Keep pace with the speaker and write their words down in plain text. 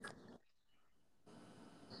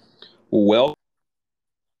Well,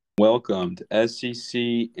 welcome to SEC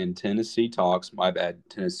and Tennessee Talks. My bad,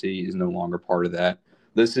 Tennessee is no longer part of that.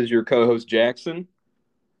 This is your co-host Jackson.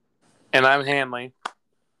 And I'm Hanley.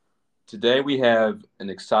 Today we have an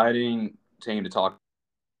exciting team to talk.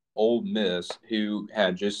 Ole Miss, who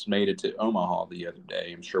had just made it to Omaha the other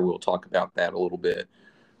day. I'm sure we'll talk about that a little bit.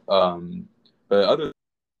 But other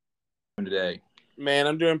than today, Man,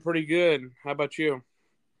 I'm doing pretty good. How about you?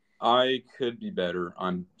 I could be better.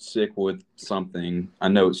 I'm sick with something. I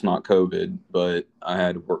know it's not COVID, but I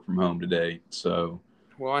had to work from home today, so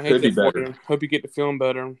Well, I hate could be that for better. you. Hope you get to feeling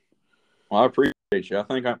better. Well, I appreciate you. I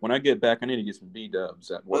think when I get back, I need to get some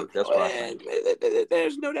B-dubs at work. That's what I think.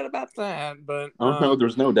 There's no doubt about that. But Oh, no,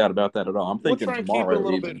 there's no doubt about that at all. I'm we'll thinking try and keep it a tomorrow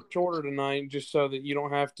little bit even. shorter tonight, just so that you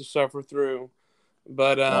don't have to suffer through.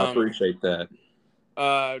 But Well, I appreciate that.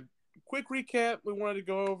 quick recap we wanted to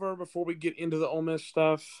go over before we get into the Ole Miss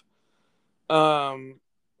stuff.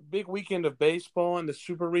 Big weekend of baseball and the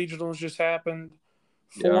Super Regionals just happened.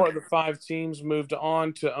 Yeah. 4 of the 5 teams moved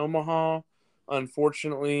on to Omaha.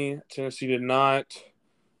 Unfortunately, Tennessee did not.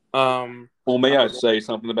 Well, may I say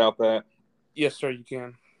something about that? Yes, sir, you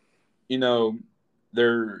can. You know,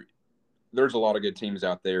 there's a lot of good teams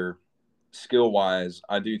out there. Skill-wise,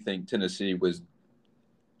 I do think Tennessee was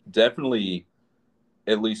definitely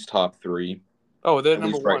at least top 3, Oh, they're at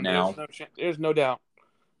number least right one. now. There's no doubt.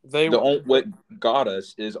 They What got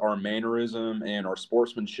us is our mannerism and our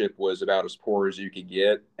sportsmanship was about as poor as you could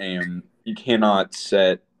get, and you cannot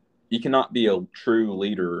be a true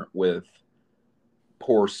leader with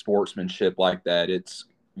poor sportsmanship like that. It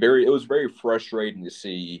was very frustrating to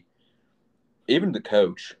see even the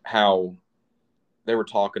coach how they were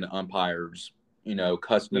talking to umpires,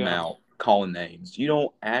 cussing them out, calling names. You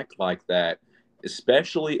don't act like that,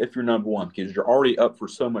 especially if you're number one, because you're already up for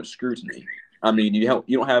so much scrutiny. I mean, you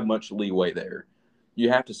don't have much leeway there.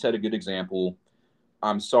 You have to set a good example.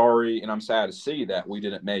 I'm sorry, and I'm sad to see that we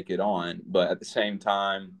didn't make it on, but at the same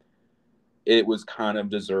time, it was kind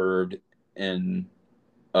of deserved in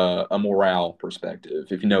a morale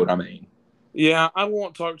perspective, if you know what I mean. Yeah, I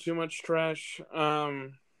won't talk too much trash.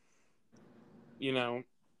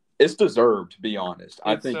 It's deserved, to be honest.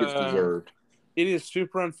 I It's think it's deserved. It is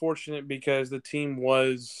super unfortunate because the team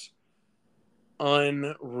was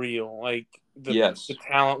unreal. Like the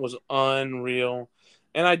talent was unreal.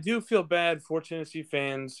 And I do feel bad for Tennessee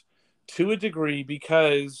fans to a degree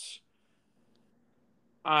because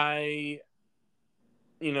that's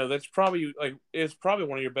probably it's probably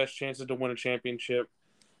one of your best chances to win a championship.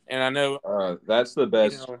 And I know that's the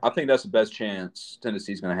best. I think that's the best chance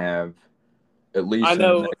Tennessee's going to have, at least I in the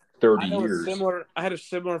know. next 30 I know years. I had a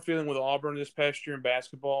similar feeling with Auburn this past year in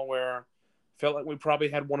basketball, where I felt like we probably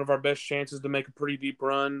had one of our best chances to make a pretty deep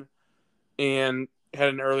run, and had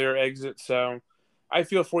an earlier exit. So I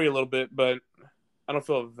feel for you a little bit, but I don't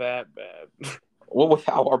feel that bad. Well, with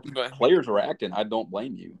how our players were acting, I don't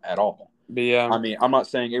blame you at all. But yeah, I mean, I'm not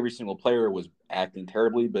saying every single player was acting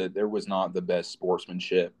terribly, but there was not the best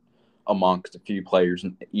sportsmanship amongst a few players,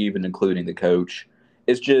 even including the coach.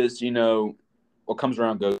 It's just, what comes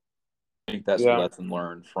around goes. I think that's a lesson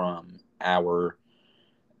learned from our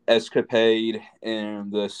escapade in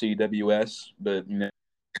the CWS, but it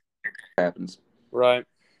happens. Right.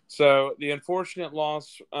 So the unfortunate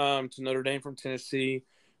loss to Notre Dame from Tennessee.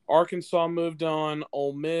 Arkansas moved on.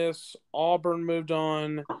 Ole Miss, Auburn moved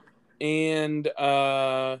on, and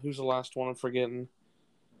who's the last one I'm forgetting?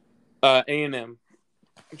 A&M.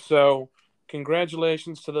 So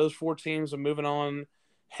congratulations to those 4 teams of moving on.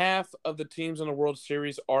 Half of the teams in the World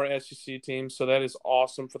Series are SEC teams, so that is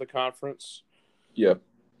awesome for the conference. Yep.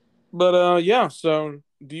 But so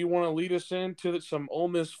do you want to lead us into some Ole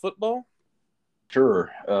Miss football? Sure.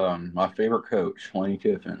 My favorite coach, Lane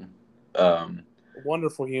Kiffin.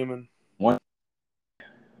 Wonderful human.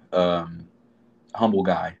 Humble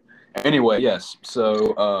guy. Anyway, yes.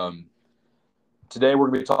 So today we're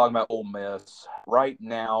going to be talking about Ole Miss. Right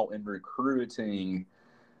now in recruiting,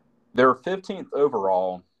 they're 15th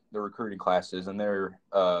overall, the recruiting classes, and they're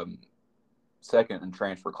second in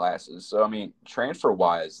transfer classes. So, I mean,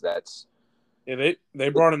 transfer-wise, that's... Yeah, they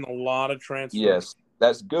brought in a lot of transfers. Yes,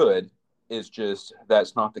 that's good. It's just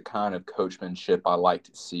that's not the kind of coachmanship I like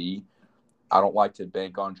to see. I don't like to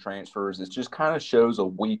bank on transfers. It just kind of shows a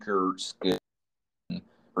weaker skill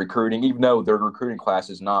recruiting, even though their recruiting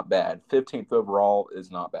class is not bad. 15th overall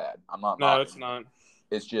is not bad. I'm not. No, it's not.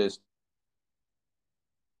 It's just,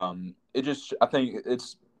 I think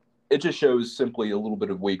it just shows simply a little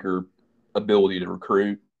bit of weaker ability to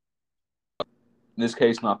recruit. In this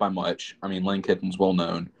case, not by much. I mean, Lane Kiffin's well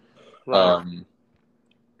known. Right.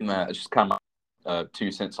 It's just kind of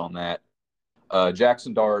 2 cents on that.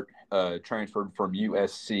 Jackson Dart transferred from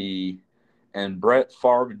USC, and Brett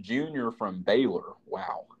Favre Jr. from Baylor.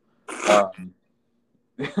 Wow. Um,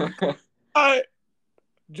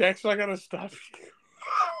 Jackson, I gotta stop you.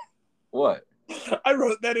 What? I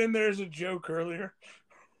wrote that in there as a joke earlier.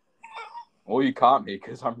 Well, you caught me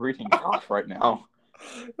because I'm reading it off right now.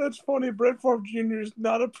 That's funny. Brett Favre Jr. is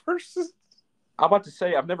not a person. I'm about to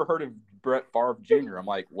say I've never heard of Brett Favre Jr. I'm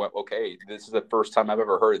like, what? Okay, this is the first time I've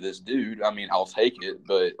ever heard of this dude. I mean, I'll take it,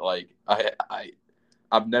 but like,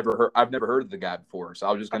 I've never heard of the guy before, so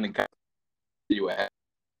I was just gonna kind of see what happened.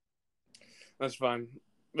 That's fine,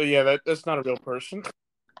 but yeah, that's not a real person.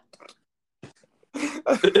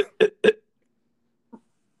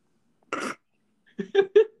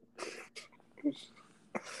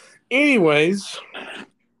 Anyways,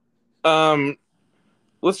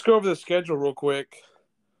 let's go over the schedule real quick,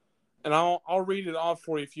 and I'll read it off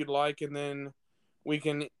for you if you'd like, and then we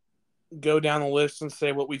can go down the list and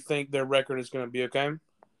say what we think their record is going to be. Okay.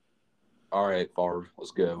 All right, Favre,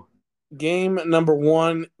 let's go. Game number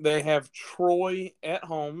 1, they have Troy at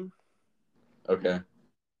home. Okay.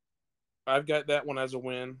 I've got that one as a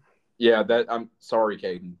win. Yeah, I'm sorry,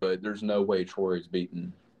 Caden, but there's no way Troy is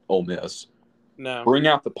beating Ole Miss. No. Bring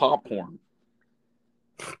out the popcorn.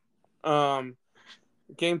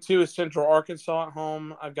 Game 2 is Central Arkansas at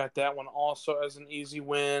home. I've got that one also as an easy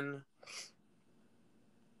win.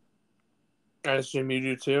 I assume you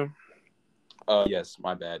do too. Yes,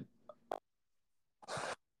 my bad.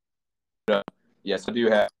 Yes, I do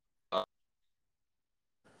have.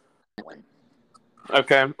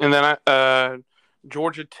 Okay, and then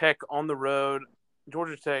Georgia Tech on the road.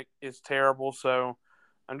 Georgia Tech is terrible, so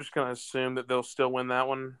I'm just going to assume that they'll still win that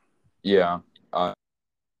one. Yeah.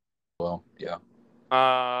 Well, yeah.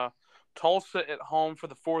 Tulsa at home for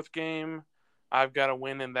the 4th game. I've got a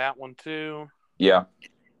win in that one too. Yeah.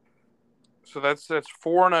 So that's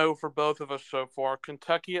 4-0 for both of us so far.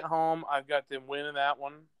 Kentucky at home, I've got them winning that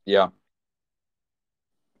one. Yeah.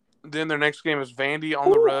 Then their next game is Vandy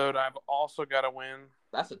on the road. I've also got a win.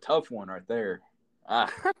 That's a tough one right there.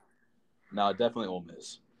 No, definitely Ole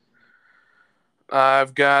Miss.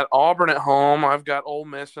 I've got Auburn at home. I've got Ole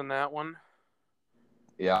Miss in that one.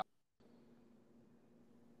 Yeah.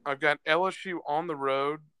 I've got LSU on the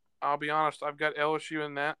road. I'll be honest, I've got LSU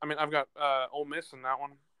in that. I mean, I've got Ole Miss in that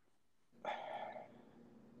one.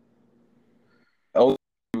 LSU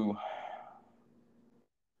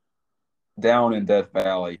down in Death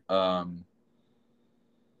Valley. I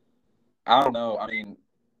don't know. I mean,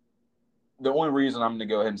 the only reason I'm going to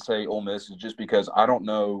go ahead and say Ole Miss is just because I don't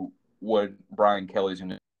know what Brian Kelly's going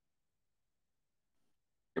to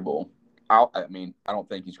do. I mean, I don't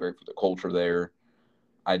think he's great for the culture there.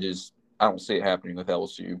 I don't see it happening with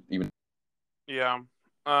LSU even. Yeah.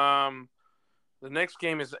 The next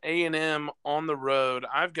game is A&M on the road.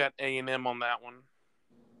 I've got A&M on that one.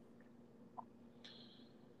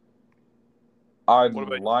 I'd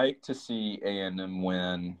like to see A&M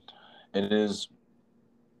win. It is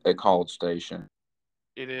at College Station.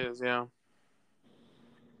 It is, yeah.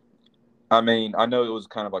 I mean, I know it was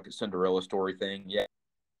kind of like a Cinderella story thing. Yeah.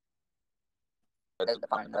 That's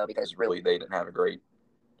fine, though, because really they didn't have a great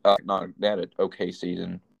they had an okay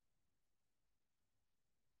season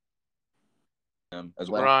as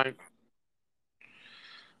well. Right.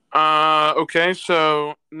 Okay,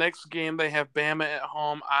 so next game they have Bama at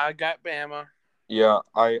home. I got Bama. Yeah,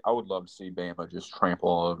 I would love to see Bama just trample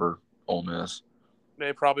all over Ole Miss.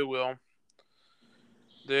 They probably will.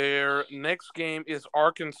 Their next game is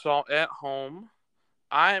Arkansas at home.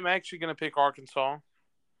 I am actually going to pick Arkansas.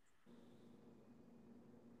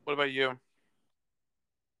 What about you?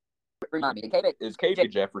 Remind me, is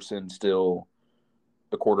KJ Jefferson still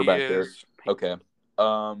the quarterback there? Okay.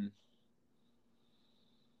 I'm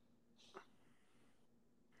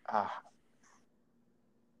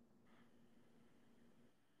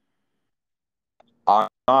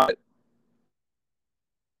not.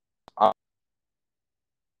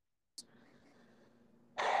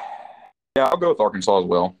 Yeah, I'll go with Arkansas as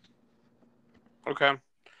well. Okay. And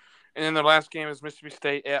then the last game is Mississippi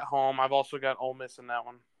State at home. I've also got Ole Miss in that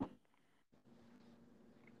one.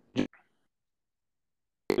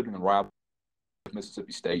 Rival with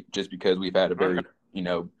Mississippi State, just because we've had a very,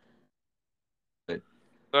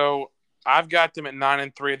 So I've got them at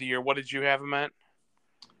 9-3 of the year. What did you have them at?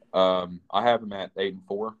 I have them at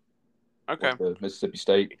 8-4. Okay. With the Mississippi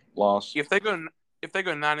State loss. If they go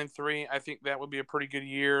 9-3, I think that would be a pretty good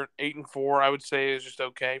year. 8-4, I would say, is just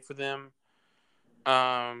okay for them.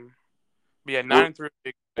 But yeah, 9-3.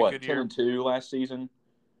 What, 10-2 last season?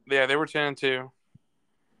 Yeah, they were 10-2.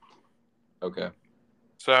 Okay.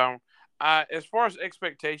 So, as far as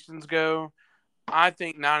expectations go, I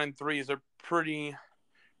think 9-3 is a pretty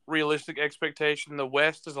realistic expectation. The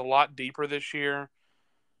West is a lot deeper this year.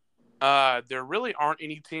 There really aren't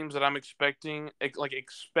any teams that I'm expecting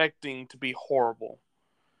to be horrible.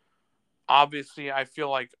 Obviously, I feel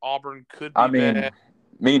like Auburn could I be mean, bad.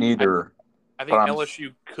 me neither. I But think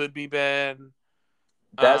LSU could be bad.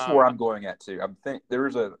 that's where Um, I'm going at too. I think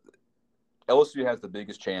LSU has the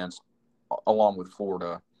biggest chance, along with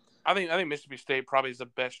Florida, I think Mississippi State probably is the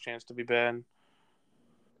best chance to be bad.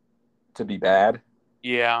 to be bad.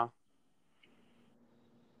 Yeah,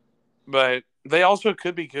 but they also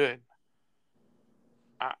could be good.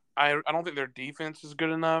 I don't think their defense is good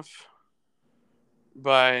enough,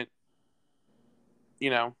 but you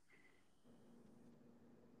know,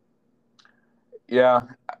 Yeah,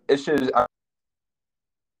 it's just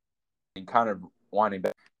kind of winding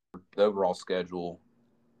back to the overall schedule.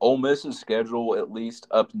 Ole Miss's schedule, at least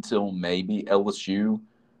up until maybe LSU,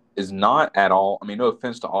 is not at all. I mean, no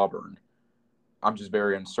offense to Auburn, I'm just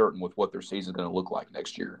very uncertain with what their season is going to look like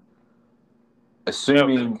next year. no,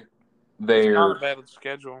 Assuming it's not they're a bad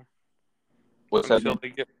schedule what's that until mean? they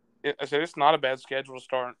get. I said it's not a bad schedule to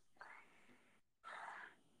start.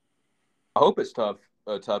 I hope it's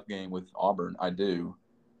a tough game with Auburn. I do.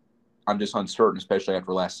 I'm just uncertain, especially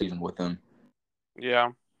after last season with them.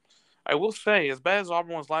 Yeah, I will say, as bad as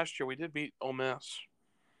Auburn was last year, we did beat Ole Miss.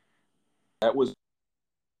 That was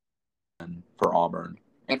for Auburn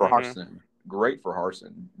and for Mm-hmm. Harsin. Great for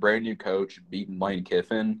Harsin. Brand new coach, beating Lane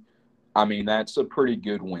Kiffin. I mean, that's a pretty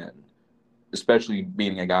good win, especially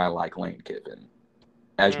beating a guy like Lane Kiffin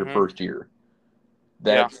as your Mm-hmm. first year.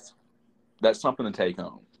 Yeah, That's something to take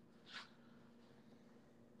home.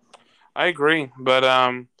 I agree, but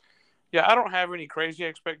yeah, I don't have any crazy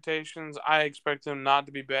expectations. I expect them not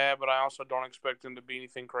to be bad, but I also don't expect them to be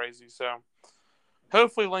anything crazy. So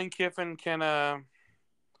hopefully Lane Kiffin can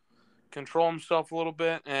control himself a little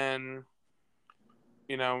bit and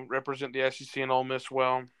represent the SEC and Ole Miss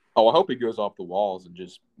well. Oh, I hope he goes off the walls and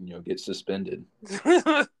just gets suspended.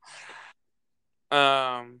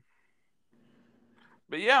 um,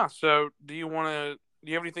 but yeah. So do you have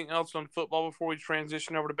anything else on football before we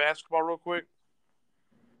transition over to basketball real quick?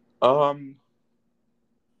 Um,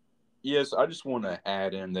 yes, I just want to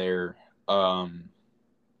add in there, kind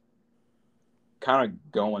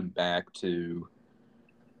of going back to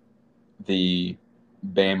the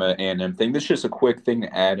Bama A&M thing. This is just a quick thing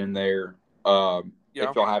to add in there. Yeah.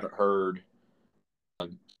 If y'all haven't heard,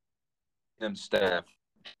 them staff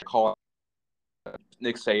call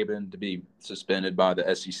Nick Saban to be suspended by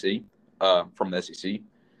the SEC, from the SEC.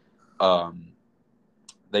 Um,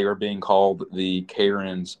 they are being called the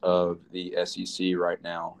Karens of the SEC right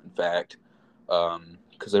now. In fact,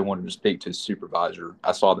 because they wanted to speak to his supervisor.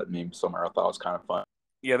 I saw that meme somewhere. I thought it was kind of fun.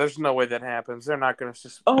 Yeah, there's no way that happens. They're not going to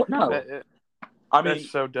just. Oh no! I That's mean,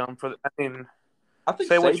 so dumb. I mean, I think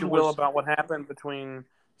say what you Saban will was about what happened between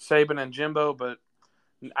Saban and Jimbo, but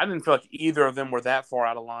I didn't feel like either of them were that far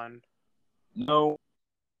out of line. no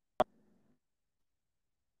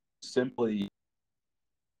simply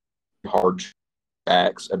hard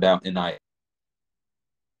facts about NIL.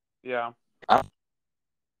 Yeah. I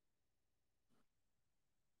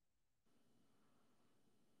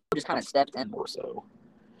just kind of stepped in more so.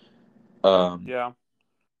 Yeah.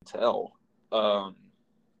 Tell.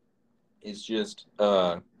 It's just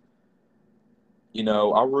I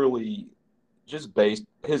really just based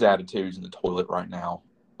his attitudes in the toilet right now.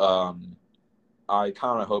 I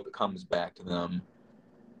kind of hope it comes back to them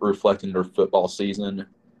reflecting their football season.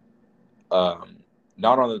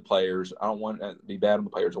 Not on the players. I don't want it to be bad on the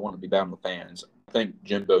players. I want it to be bad on the fans. I think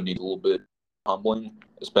Jimbo needs a little bit humbling,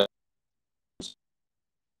 especially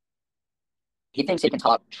he thinks he can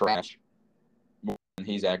talk trash more than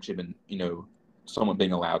he's actually been, someone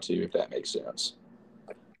being allowed to, if that makes sense.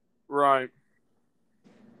 Right.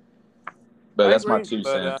 But I that's my agree. 2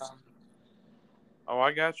 cents.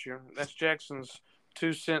 I got you. That's Jackson's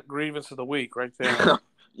 2-cent grievance of the week right there.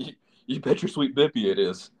 you bet your sweet bippy it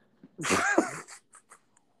is.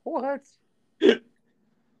 What?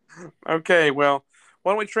 Okay, well,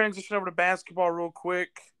 why don't we transition over to basketball real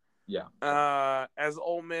quick? Yeah. As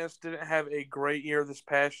Ole Miss didn't have a great year this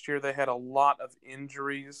past year, they had a lot of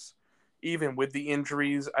injuries. Even with the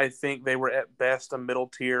injuries, I think they were at best a middle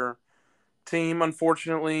tier team,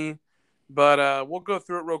 unfortunately. But we'll go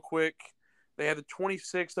through it real quick. They had the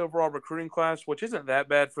 26th overall recruiting class, which isn't that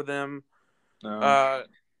bad for them.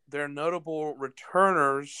 Their notable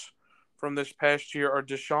returners from this past year are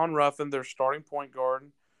Deshaun Ruffin, their starting point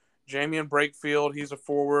guard, Jamian Brakefield, he's a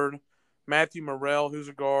forward, Matthew Morrell, who's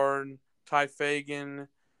a guard, Ty Fagan,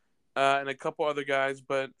 and a couple other guys.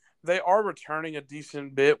 But they are returning a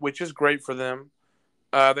decent bit, which is great for them.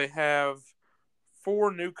 They have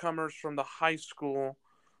 4 newcomers from the high school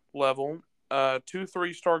level, 2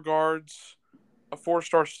 3-star guards, a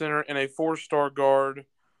 4-star center, and a 4-star guard.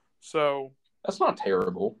 So That's not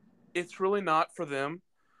terrible. it's really not for them.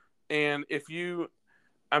 And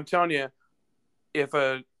I'm telling you, if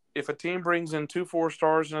a team brings in 2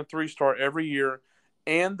 4-stars and a 3-star every year,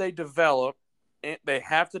 and they develop, and they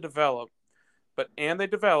have to develop, and they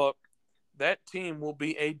develop, that team will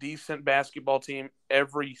be a decent basketball team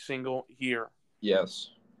every single year. Yes.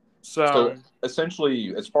 So So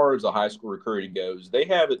essentially, as far as the high school recruiting goes, they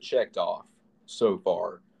have it checked off so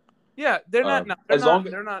far. yeah, they're not they're As not long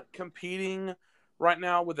as they're not competing right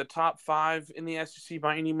now with the top 5 in the SEC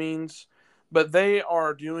by any means, but they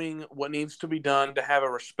are doing what needs to be done to have a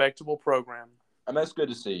respectable program. and that's good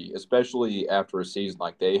to see, especially after a season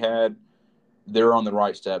like they had. They're on the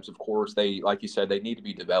right steps. Of course, they, like you said, they need to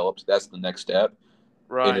be developed. That's the next step.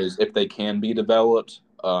 It Right. is if they can be developed.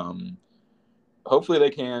 Hopefully, they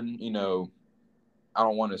can. I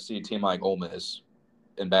don't want to see a team like Ole Miss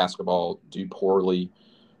in basketball do poorly.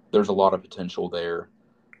 There's a lot of potential there.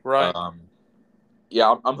 Right.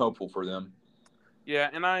 Yeah, I'm hopeful for them. Yeah,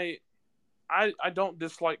 and I don't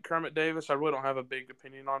dislike Kermit Davis. I really don't have a big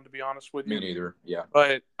opinion on, to be honest with Me you. neither. Yeah.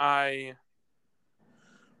 But I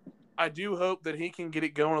do hope that he can get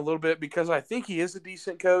it going a little bit, because I think he is a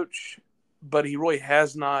decent coach, but he really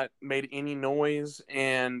has not made any noise.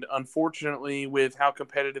 And unfortunately, with how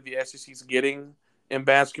competitive the SEC is getting in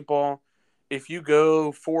basketball, if you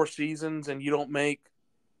go 4 seasons and you don't make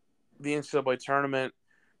the NCAA tournament,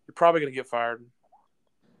 you're probably going to get fired.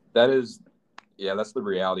 That's the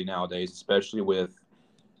reality nowadays, especially with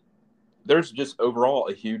there's just overall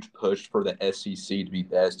a huge push for the SEC to be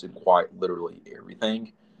best in quite literally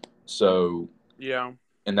everything. So, Yeah.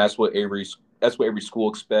 and that's what every school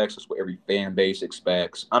expects. That's what every fan base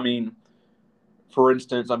expects. I mean, for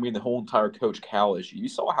instance, the whole entire Coach Cal issue. You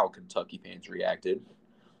saw how Kentucky fans reacted.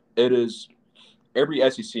 It is every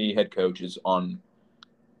SEC head coach is on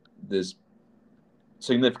this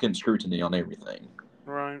significant scrutiny on everything.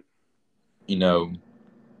 Right. You know,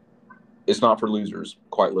 it's not for losers,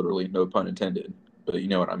 quite literally, no pun intended. But you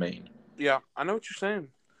know what I mean. Yeah, I know what you're saying.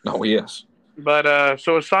 Oh yes. But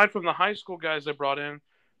so aside from the high school guys they brought in,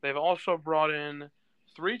 they've also brought in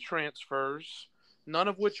 3 transfers, none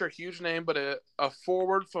of which are huge name, but a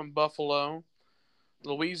forward from Buffalo,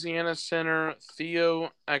 Louisiana center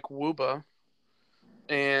Theo Akwuba,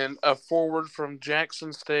 and a forward from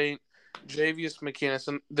Jackson State, Javius McInnes.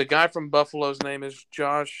 And the guy from Buffalo's name is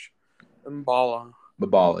Josh Mbala.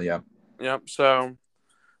 Babala, yeah. Yep. So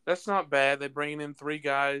that's not bad. They're bringing in 3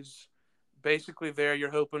 guys. Basically, there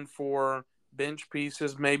you're hoping for bench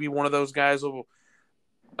pieces. Maybe one of those guys will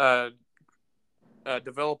uh,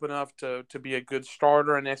 develop enough to be a good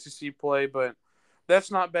starter in SEC play. But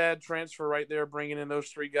that's not bad transfer right there, bringing in those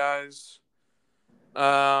 3 guys.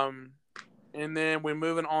 And then we're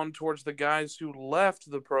moving on towards the guys who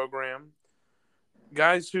left the program.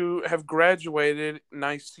 Guys who have graduated: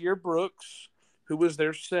 Nasir Brooks, who was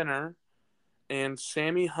their center, and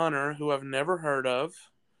Sammy Hunter, who I've never heard of.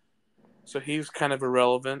 So he's kind of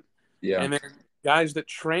irrelevant. Yeah. And then guys that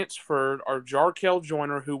transferred are Jarkel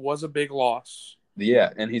Joyner, who was a big loss.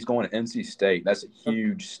 Yeah, and he's going to NC State. That's a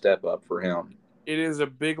huge step up for him. It is a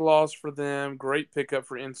big loss for them. Great pickup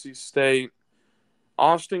for NC State.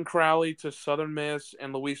 Austin Crowley to Southern Miss,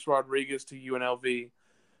 and Luis Rodriguez to UNLV,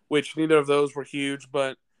 which neither of those were huge,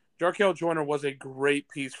 but Jarkel Joyner was a great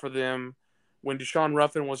piece for them. When Deshaun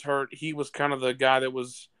Ruffin was hurt, he was kind of the guy that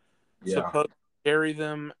was supposed to carry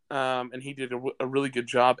them, and he did a really good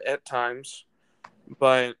job at times.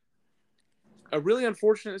 But a really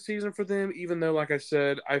unfortunate season for them, even though, like I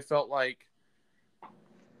said, I felt like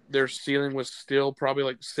their ceiling was still probably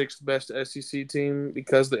like 6th best SEC team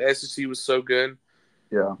because the SEC was so good.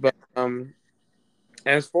 Yeah. But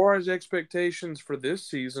as far as expectations for this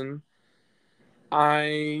season,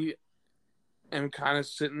 I am kind of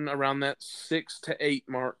sitting around that 6 to 8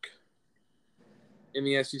 mark in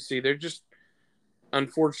the SEC. They're just,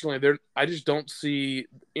 unfortunately, I just don't see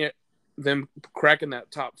them cracking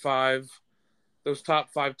that top 5. Those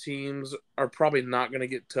top 5 teams are probably not going to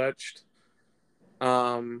get touched.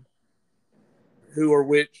 Who are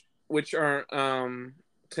which are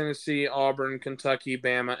Tennessee, Auburn, Kentucky,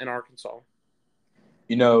 Bama, and Arkansas.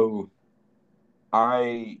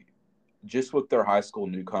 I just with their high school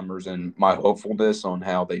newcomers and my hopefulness on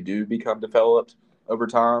how they do become developed over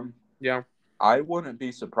time. Yeah. I wouldn't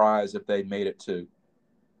be surprised if they made it to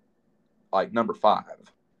like number 5.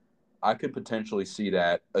 I could potentially see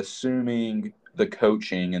that, assuming the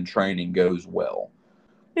coaching and training goes well.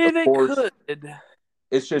 Yeah, Of they course, could.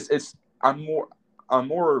 it's just it's I'm more I'm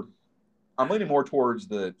leaning more towards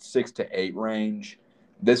the 6 to 8 range.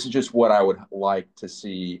 This is just what I would like to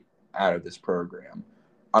see out of this program.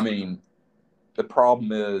 I mean, the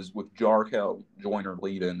problem is with Jarkel Joyner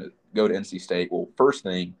leaving to go to NC State. Well, first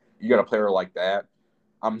thing, you got a player like that.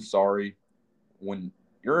 I'm sorry, when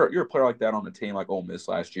you're a player like that on a team like Ole Miss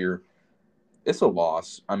last year, it's a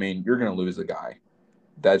loss. I mean, you're going to lose a guy.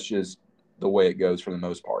 That's just the way it goes for the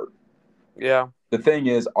most part. Yeah. The thing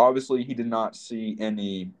is, obviously, he did not see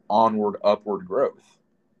any onward, upward growth.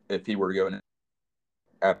 If he were to go in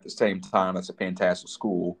at the same time, that's a fantastic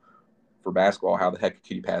school for basketball. How the heck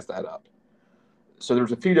could he pass that up? So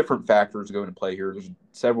there's a few different factors going into play here. There's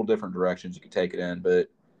several different directions you could take it in, but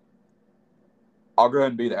I'll go ahead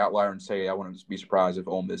and be the outlier and say I wouldn't be surprised if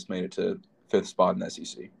Ole Miss made it to fifth spot in the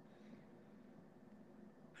SEC.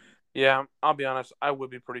 Yeah, I'll be honest. I would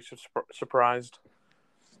be pretty surprised.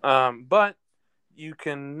 But you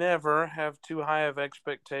can never have too high of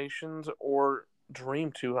expectations or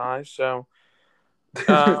dream too high. So,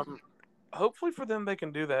 hopefully for them they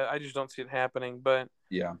can do that. I just don't see it happening. But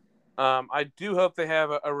yeah, I do hope they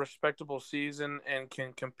have a respectable season and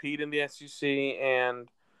can compete in the SEC and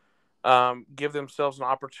give themselves an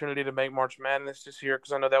opportunity to make March Madness this year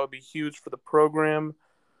because I know that would be huge for the program.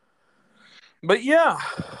 But yeah,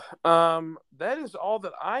 that is all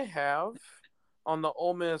that I have on the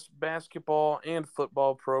Ole Miss basketball and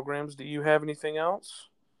football programs. Do you have anything else?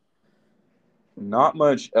 not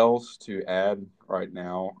much else to add right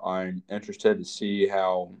now. I'm interested to see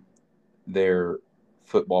how their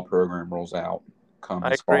football program rolls out come I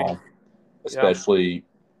this agree. fall, Yeah. especially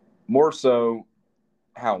more so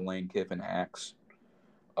how Lane Kiffin acts.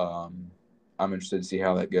 I'm interested to see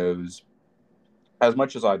how that goes. As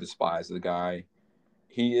much as I despise the guy,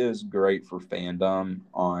 he is great for fandom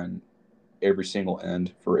on every single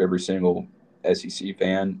end for every single SEC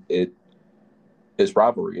fan. His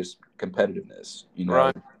rivalry is competitiveness.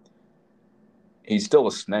 Right. He's still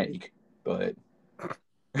a snake, but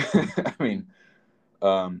I mean,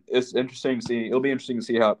 it's interesting to see. It'll be interesting to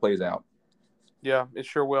see how it plays out. Yeah, it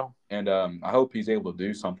sure will. And I hope he's able to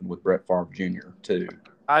do something with Brett Favre Jr. too.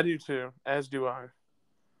 I do too, as do I.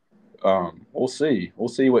 We'll see. We'll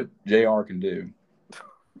see what JR can do.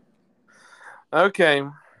 Okay.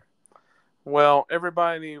 Well,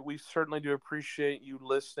 everybody, we certainly do appreciate you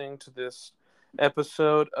listening to this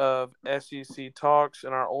episode of SEC Talks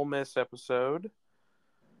and our Ole Miss episode.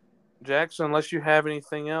 Jackson, unless you have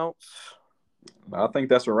anything else. I think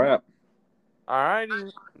that's a wrap. All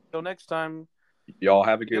righty. Until next time. Y'all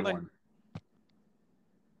have a See you good later. one.